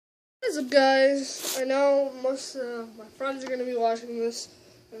What's up, guys? I know most of my friends are going to be watching this.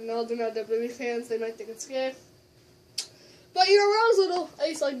 I know they're not WWE fans. They might think it's gay. But, you know, when I was little, I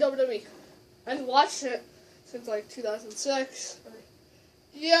used to like WWE. I've watched it since, like, 2006.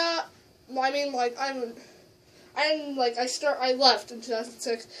 Yeah, I mean, like, I left in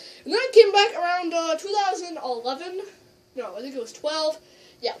 2006. And then I came back around 2011. No, I think it was 12.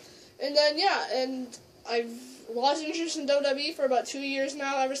 Yeah. And then, yeah, and I've lost interest in WWE for about 2 years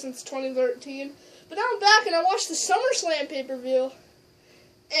now, ever since 2013. But now I'm back, and I watched the SummerSlam pay-per-view,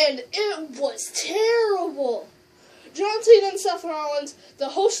 and it was terrible. John Cena and Seth Rollins, the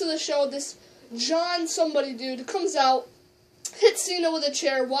host of the show, this John somebody dude, comes out, hits Cena with a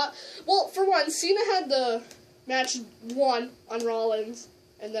chair. Well, for one, Cena had the match won on Rollins,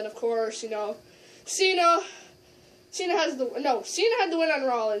 and then, of course, you know, Cena had the win on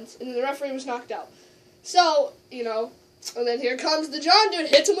Rollins, and then the referee was knocked out. So, you know, and then here comes the John dude,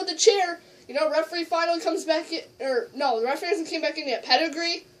 hits him with a chair. You know, referee finally comes back in, no, the referee hasn't came back in yet.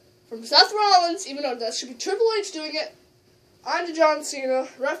 Pedigree from Seth Rollins, even though that should be Triple H doing it. On to John Cena.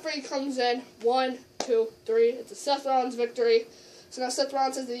 Referee comes in. 1, 2, 3. It's a Seth Rollins victory. So now Seth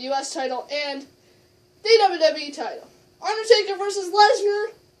Rollins has the U.S. title and the WWE title. Undertaker versus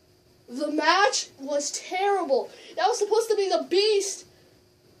Lesnar. The match was terrible. That was supposed to be the Beast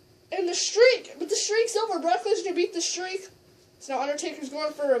and the streak, but the streak's over. Brock Lesnar beat the streak. So now Undertaker's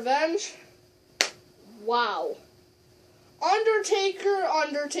going for revenge. Wow. Undertaker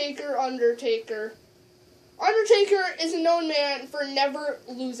is a known man for never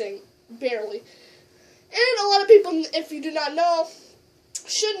losing. Barely. And a lot of people, if you do not know,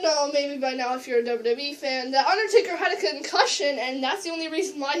 should know, maybe by now if you're a WWE fan, that Undertaker had a concussion, and that's the only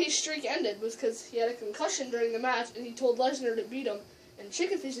reason why his streak ended, was because he had a concussion during the match, and he told Lesnar to beat him. And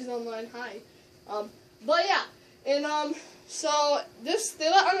Chickenfish is online, hi. But yeah, and so they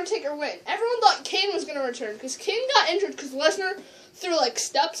let Undertaker win. Everyone thought Kane was going to return, because Kane got injured because Lesnar threw, like,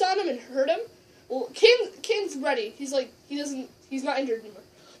 steps on him and hurt him. Well, Kane's ready. He's not injured anymore.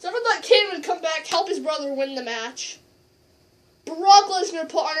 So everyone thought Kane would come back, help his brother win the match. Brock Lesnar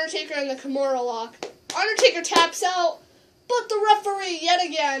put Undertaker in the Kimura lock. Undertaker taps out, but the referee, yet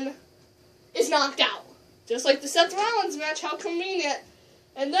again, is knocked out. Just like the Seth Rollins match, how convenient.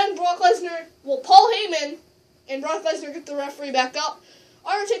 And then Paul Heyman and Brock Lesnar get the referee back up.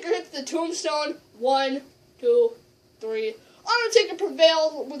 Undertaker hits the tombstone. 1, 2, 3. Undertaker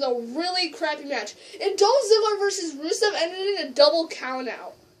prevailed with a really crappy match. And Dolph Ziggler versus Rusev ended in a double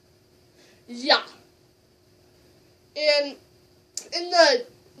countout. Yeah. And in the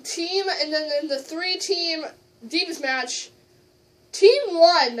team, and then in the 3-team Divas match, Team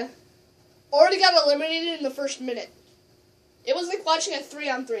 1 already got eliminated in the first minute. It was like watching a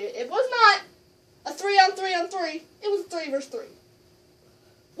 3-on-3. It was not a 3-on-3-on-3. It was 3 versus 3.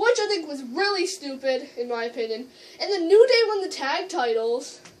 Which I think was really stupid, in my opinion. And then New Day won the tag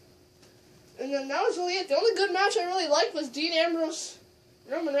titles. And then that was really it. The only good match I really liked was Dean Ambrose,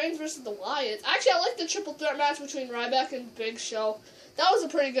 Roman Reigns versus the Wyatts. Actually, I liked the triple threat match between Ryback and Big Show. That was a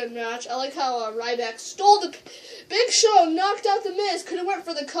pretty good match. I like how Ryback stole the... Big Show knocked out The Miz. Could have went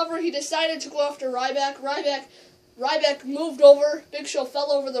for the cover. He decided to go after Ryback. Ryback moved over. Big Show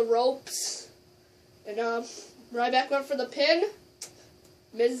fell over the ropes. And Ryback went for the pin.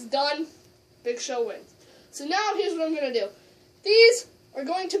 Miz is done. Big Show wins. So now here's what I'm going to do. These are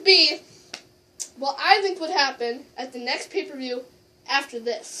going to be what I think would happen at the next pay-per-view after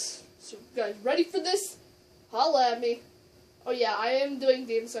this. So you guys ready for this? Holla at me. Oh yeah, I am doing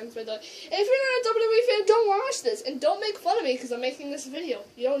theme songs by the way. And if you're not a WWE fan, don't watch this. And don't make fun of me because I'm making this video.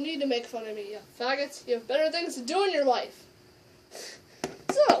 You don't need to make fun of me. Yeah, faggots, you have better things to do in your life.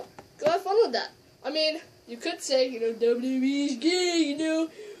 So, go have fun with that. I mean, you could say, you know, WWE is gay, you know,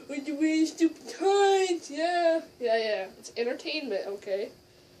 when you wear stupid tights, yeah. It's entertainment, okay?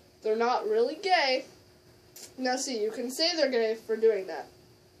 They're not really gay. Now see, you can say they're gay for doing that.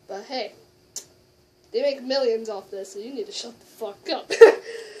 But hey, they make millions off this, so you need to shut the fuck up.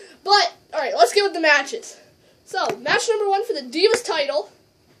 But, alright, let's get with the matches. So, match number 1 for the Divas title.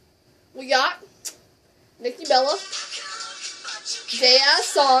 We got Nikki Bella. Gay-ass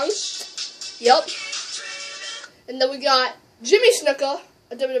song. Yup. And then we got Jimmy Snuka,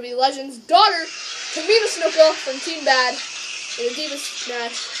 a WWE legend's daughter, Tamina Snuka from Team Bad, in a Divas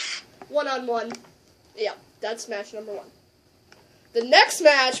match, 1-on-1. Yeah, that's match number 1. The next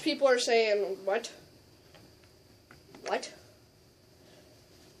match, people are saying, what? What?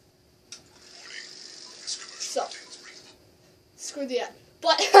 So, screw the ad.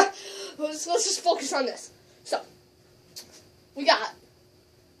 But, let's just focus on this. So, we got,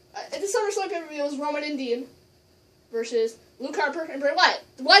 at the SummerSlam pay-per-view, it was Roman and Dean versus Luke Harper and Bray Wyatt.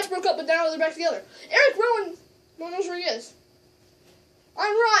 The Wyatts broke up, but now they're back together. Eric Rowan, no one knows where he is. On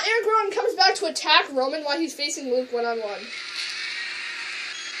Raw, Eric Rowan comes back to attack Roman while he's facing Luke one-on-one.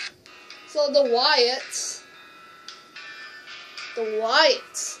 So the Wyatts,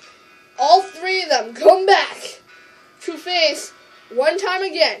 all three of them come back to face, one time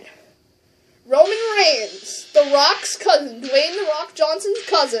again, Roman Reigns, The Rock's cousin, Dwayne The Rock Johnson's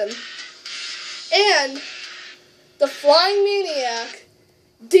cousin, and the Flying Maniac,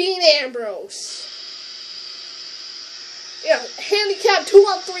 Dean Ambrose. Yeah, handicap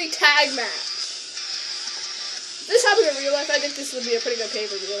 2-on-3 tag match. If this happened in real life, I think this would be a pretty good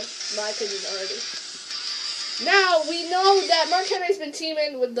pay-per-view, in my opinion, already. Now, we know that Mark Henry's been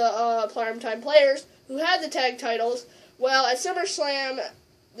teaming with the Primetime Players, who had the tag titles. Well, at SummerSlam,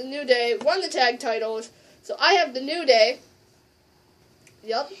 the New Day won the tag titles, so I have the New Day.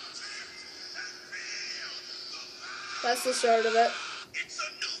 Yup. That's the start of it.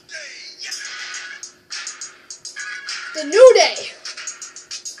 The New Day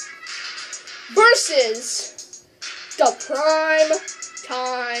versus the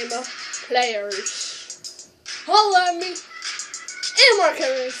Primetime Players. Holla at me. And Mark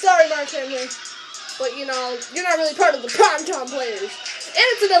Henry. Sorry, Mark Henry. But, you know, you're not really part of the Primetime Players. And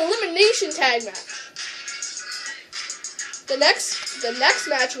it's an elimination tag match. The next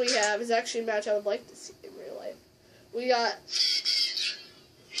match we have is actually a match I would like to see in real life. We got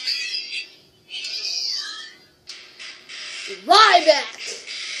Ryback.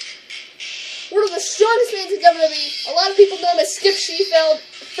 One of the strongest men in WWE. A lot of people know him as Skip Sheffield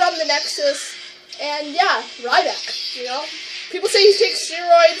from the Nexus. And yeah, Ryback, you know. People say he takes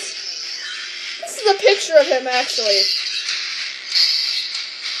steroids. This is a picture of him, actually.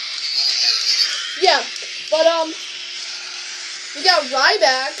 Yeah, but, we got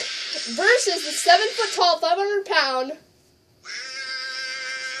Ryback versus the 7-foot-tall, 500-pound,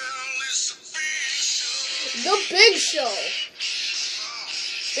 The Big Show.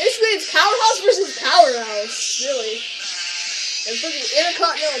 Basically, it's Powerhouse versus Powerhouse, really. And for the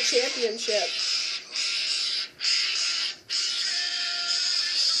Intercontinental Championship.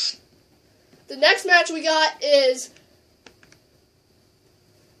 The next match we got is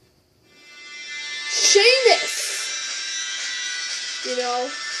Sheamus. You know,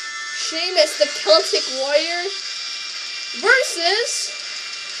 Sheamus, the Celtic Warrior, versus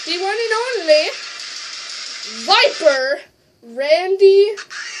the one and only Viper, Randy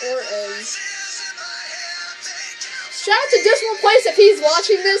Orton. Shout out to Decimal Place if he's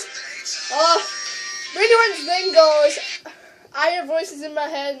watching this. Randy Orton's thing goes, I hear voices in my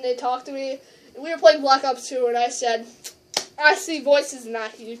head and they talk to me. We were playing Black Ops 2 and I said, I see voices and I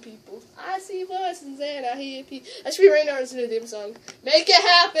hear people. I see voices and I hear people. That should be Randy Orton's new theme song. Make it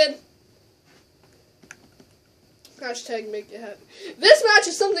happen. Hashtag make it happen. This match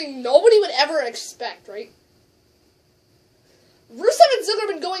is something nobody would ever expect, right? Rusev and Ziggler have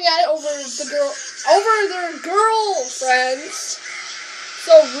been going at it over their girlfriends.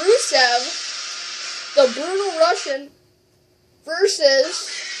 So Rusev, the brutal Russian, versus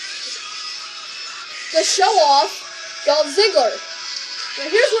the show-off, Dolph Ziggler. Now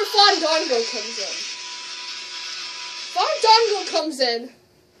here's where Fandango comes in. Fandango comes in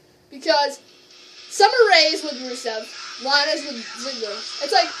because Summer Rae's with Rusev, Lana's with Ziggler.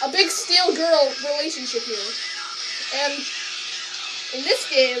 It's like a big steel girl relationship here. And in this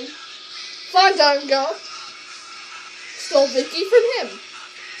game, Fandango stole Vicky from him.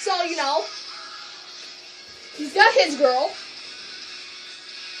 So, you know, he's got his girl.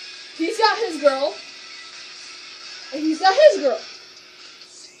 He's got his girl. And he's got his girl.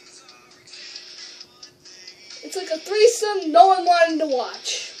 It's like a threesome no one wanted to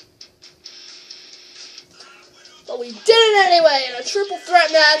watch. But we did it anyway in a triple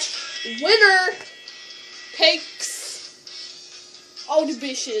threat match. Winner takes all the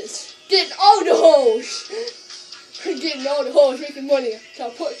bitches. Getting all the hoes. Getting all the hoes, making money.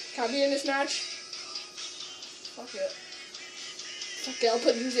 Can I be in this match? Fuck it. Fuck it, I'll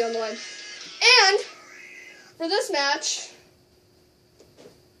put Uzi on the line. And for this match,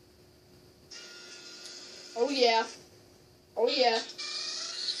 oh yeah,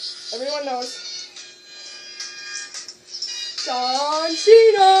 everyone knows, John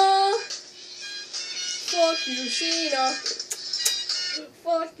Cena, fuck you Cena,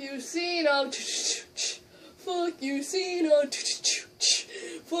 fuck you Cena, fuck you Cena,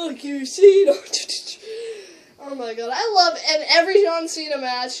 fuck you Cena. Oh my god, I love, and every John Cena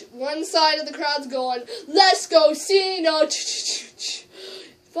match, one side of the crowd's going, let's go Cena,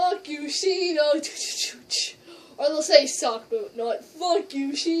 fuck you Cena, or they'll say sock boot, not fuck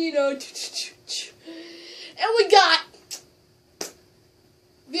you Cena, and we got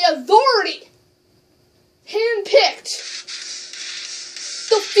the Authority handpicked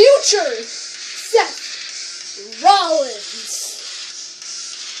the future Seth Rollins.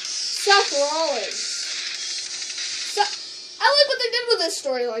 Seth Rollins. I like what they did with this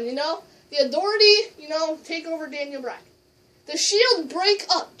storyline, you know? The Authority, you know, take over Daniel Bryan. The Shield break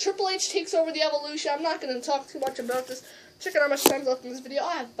up. Triple H takes over the Evolution. I'm not going to talk too much about this. Check out how much time's left in this video.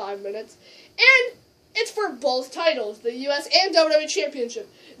 I have 5 minutes. And it's for both titles, the US and WWE Championship.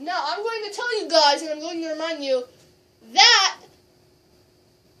 Now, I'm going to tell you guys, and I'm going to remind you, that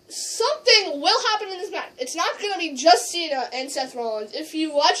something will happen in this match. It's not going to be just Cena and Seth Rollins. If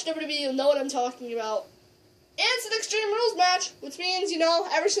you watch WWE, you'll know what I'm talking about. And it's an Extreme Rules match, which means, you know,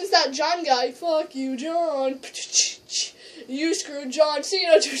 ever since that John guy, fuck you, John, you screwed John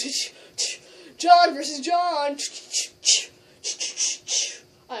Cena, John versus John,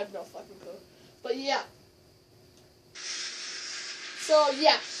 I have no fucking clue, but yeah, so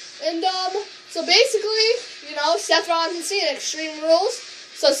yeah, and so basically, you know, Seth Rollins and Cena, Extreme Rules,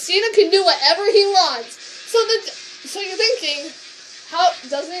 so Cena can do whatever he wants, so you're thinking, how,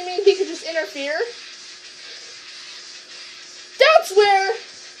 doesn't it mean he could just interfere? That's where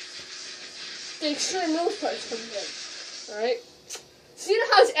the Extreme Rules part comes in. Alright? Cena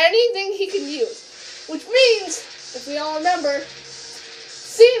has anything he can use. Which means, if we all remember,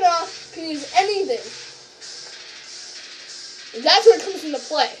 Cena can use anything. And that's where it comes into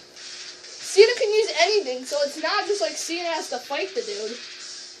play. Cena can use anything, so it's not just like Cena has to fight the dude.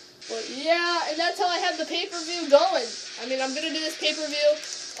 But yeah, and that's how I have the pay-per-view going. I mean, I'm going to do this pay-per-view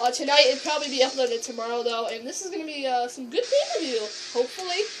tonight. It'll probably be uploaded tomorrow, though. And this is going to be some good pay-per-view,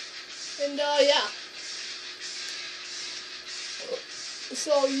 hopefully. And, yeah.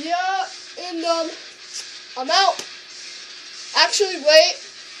 So, yeah. And, I'm out. Actually, wait.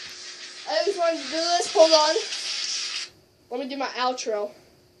 I just wanted to do this. Hold on. Let me do my outro.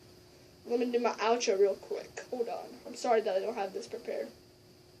 Let me do my outro real quick. Hold on. I'm sorry that I don't have this prepared.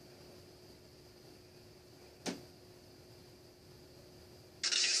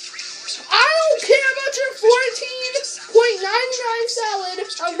 Your 14.99 salad.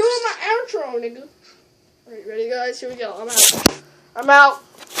 I'm doing my outro, nigga. Alright, ready, guys? Here we go. I'm out. I'm out.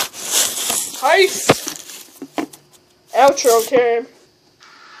 Peace. Outro time.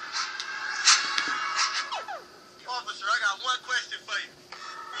 Officer, I got one question.